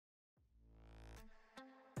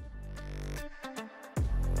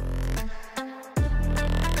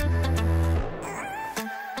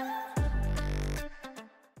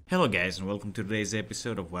Hello guys and welcome to today's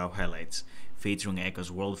episode of WoW Highlights, featuring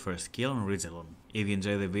Echo's world first kill on RYGELON. If you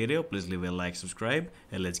enjoyed the video, please leave a like, subscribe,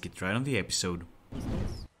 and let's get right on the episode.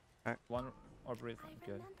 One or breathe,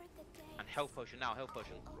 good. And health potion now, health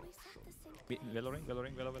potion. Veloring.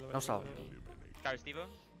 No stop. Carry Stevo.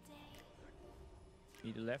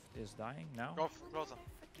 Either left is dying now. Go closer.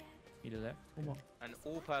 Either left. And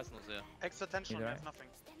all personals here. Extra tension, Either there's right. nothing.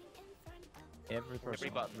 Every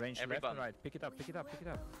person. button, Range every left button. and right. Pick it up. And then they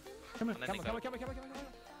go. Come on.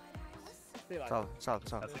 South.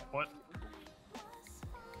 That's the point.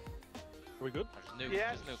 Are we good? Nuke,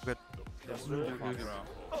 Yeah. just nuke. Good. Good. We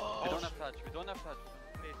don't have touch,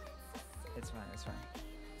 It's fine.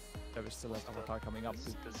 There is still a avatar coming up.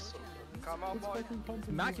 Come on, boy.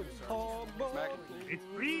 Smack him. Oh, boy. It's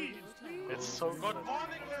free! It's so good. Good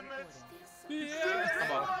morning, limits.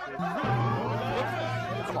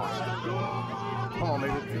 Come on,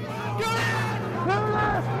 baby.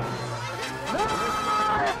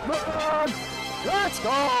 Let's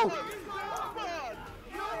go!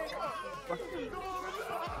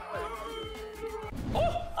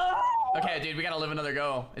 Okay, dude, we gotta live another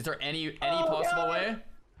go. Is there any possible way?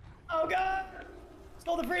 Oh god!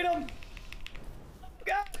 Stole the freedom! Oh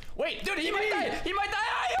god! Wait, dude, he might die! He might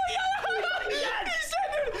die! He's dead,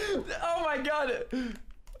 dude! Oh my god!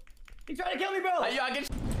 He's trying to kill me, bro! I get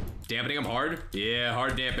dampening him hard? Yeah,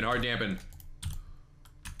 hard dampen.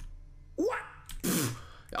 What?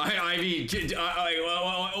 I mean,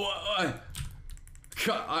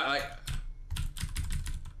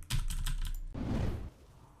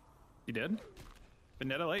 You dead?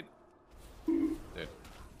 Vanetta light? Dead.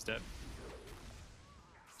 It's dead.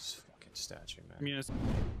 This fucking statue, man. I mean, it's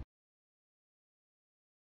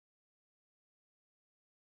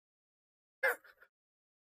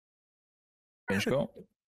Range go.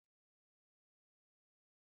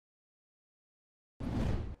 I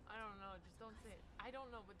don't know, just don't say it. I don't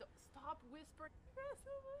know, but stop whispering.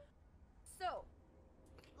 So,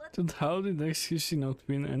 let's Dude, how did XQC not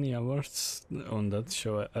win any awards on that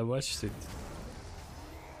show? I watched it.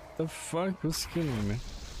 The fuck was killing me?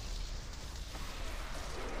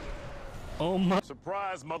 Oh my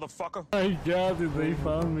surprise, motherfucker! god, they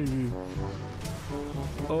found me, dude.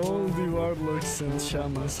 All the warlocks and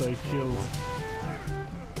shamans I killed.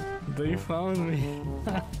 They found me.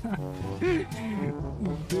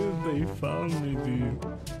 Dude, they found me, dude.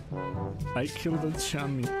 I killed that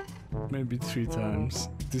shaman maybe 3 times.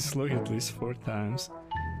 Thdlock at least 4 times.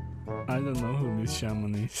 I don't know who this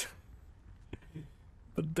shaman is.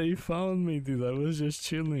 But they found me, dude. I was just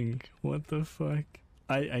chilling. What the fuck?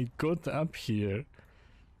 I got up here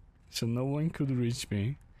so no one could reach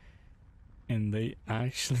me. And they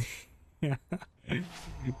actually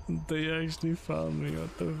found me.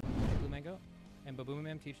 What the Blue Mango and Baboom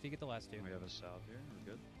and THD get the last 2. We have a salve here, we're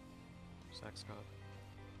good. Sax cop.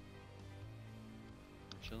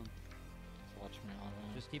 I'm chilling. Watch me on.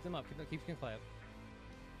 Just keep them up. Keep them quiet.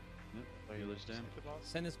 Yep, healer's down.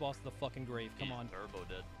 Send this boss to the fucking grave. Come on. Turbo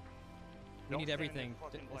dead. We need everything.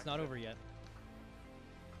 It's not over yet.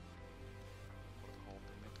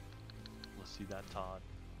 Let's see that Todd.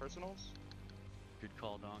 Personals? Good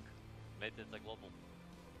call, Donk. Mate, it's like global.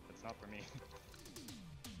 It's not for me.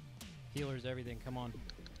 Healers, everything. Come on.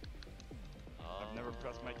 I've never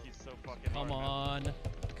pressed my keys so fucking Come hard. on.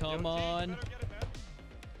 Come on.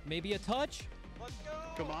 Maybe a touch? Let's go!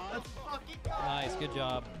 Come on! Let's fucking go! Nice. Good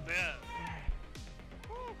job. Yeah!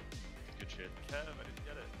 Good shit. Kev, I didn't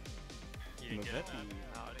get it. You didn't get it, man.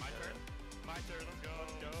 No, I didn't get it. My turn, let's go.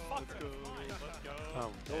 Let's go. Let's go.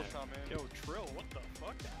 Go, Shaman. Yo, Trill, what the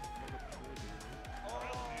fuck?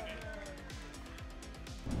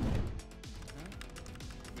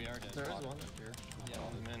 We are dead. There is one here. Yeah,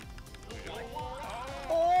 I'm in.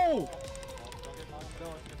 Oh!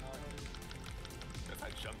 I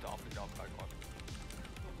jumped off and dropped back on.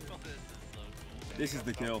 This is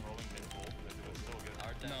the kill.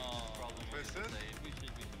 No.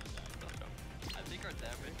 I think our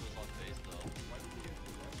damage was on base though.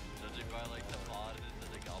 Judging by like the mod and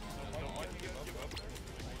the goblins.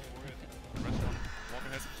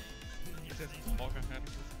 Walk ahead.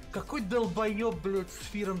 Какой долбоёб, блядь, с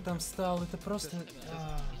Фиром там стал? Это просто... Yeah,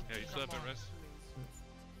 you still have a rest.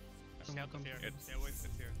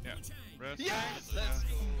 Yeah, rest. Yes! Let's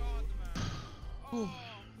go!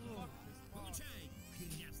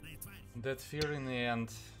 That Fear in the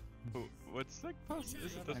end. What's that pass?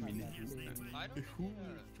 Is it I don't know.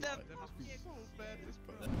 That was so bad this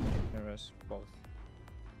part. Heroes, both.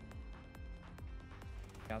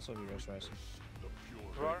 Cancel heroes rising.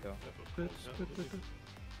 Go.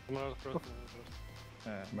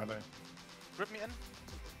 Grip me in.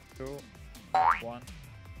 2, 1.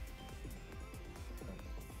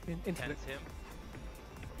 Intense him.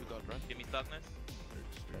 You got right. Give me toughness.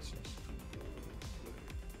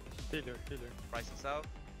 Healer. Price us out.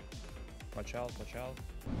 Watch out, watch out.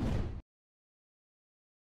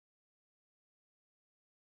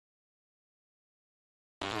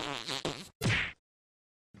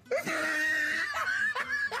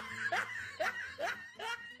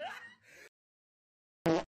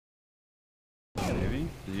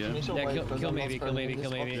 Yeah, kill maybe.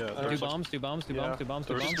 Yeah, Do bombs. I got bombs.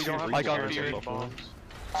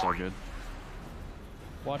 It's all good.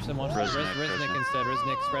 Watch them, Riznik instead.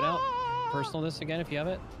 Riznik, spread out. Personal this again if you have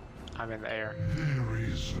it. I'm in the air.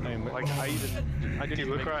 Like I didn't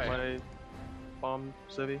make my bomb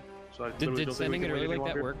city. So I Did sending it early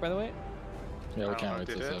like that work, by the way? Yeah, we can't wait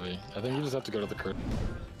till heavy. I think you just have to go to the curtain.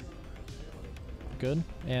 Good.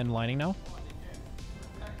 And lining now.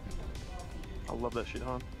 I love that shit,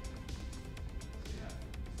 huh?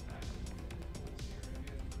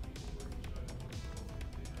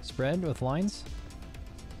 Spread with lines.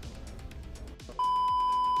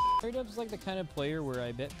 IMFIREDUP's like the kind of player where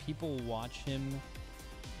I bet people watch him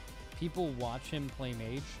play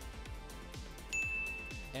mage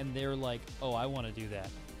and they're like, oh, I want to do that,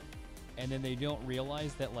 and then they don't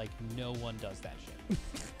realize that like no one does that shit.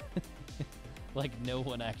 Like no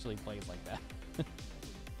one actually plays like that.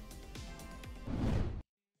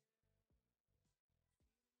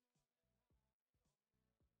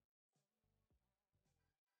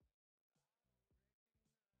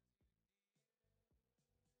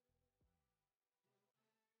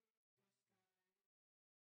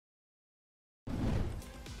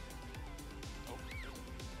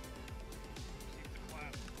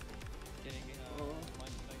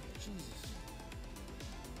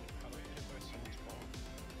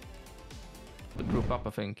 The group up, I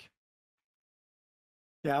think.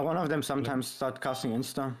 Yeah, one of them sometimes start casting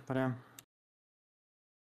insta, but yeah.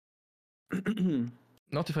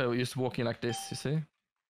 Not if I just walk in like this, you see?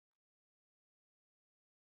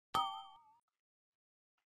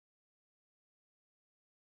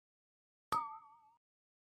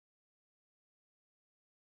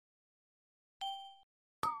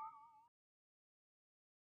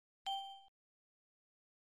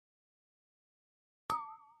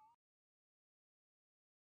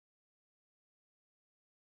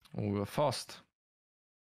 Oh, we were fast.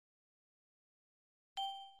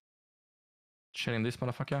 Chilling this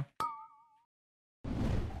motherfucker.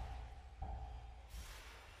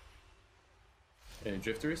 Any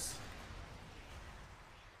drifters?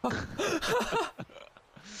 Ok,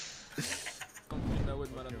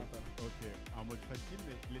 en mode facile,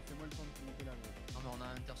 mais laissez-moi le temps de monter la mode. Non mais on a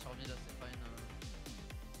un inter-survie là, c'est pas une...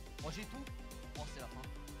 Oh j'ai tout. Oh c'est la fin.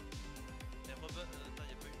 Attends, y'a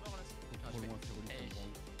pas eu mort là? Trop loin, c'est relou. Mais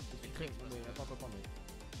attends, mais...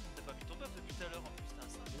 T'as pas mis ton buff depuis tout à l'heure en plus, t'as un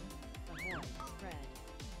 5.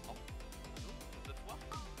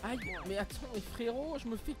 Aïe, mais attends, mais frérot, je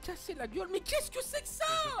me fais casser la gueule, mais qu'est-ce que c'est que ça?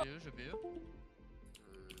 Je PE.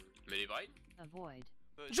 Mais les vrais?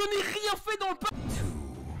 Je n'ai rien fait dans le pas.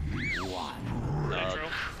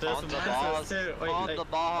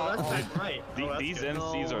 These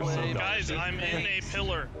MCs are so guys, I'm in a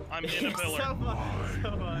pillar. I'm in a pillar.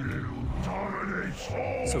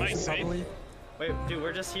 So nice save. Wait, dude,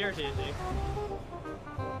 we're just here, JJ.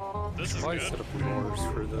 This is good.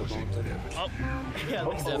 Oh. Yeah,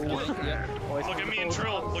 looks definitely. Yeah. Look at me and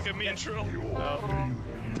Trill. Look at me and Trill.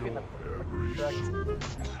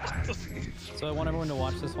 So I want everyone to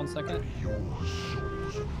watch this 1 second.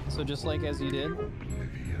 So just like as you did. Did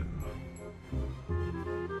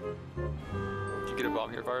you get a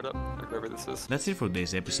bomb here fired up? Or whoever this is. That's it for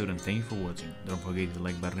today's episode, and thank you for watching. Don't forget to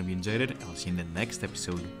like button if you enjoyed it, and I'll see you in the next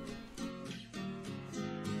episode.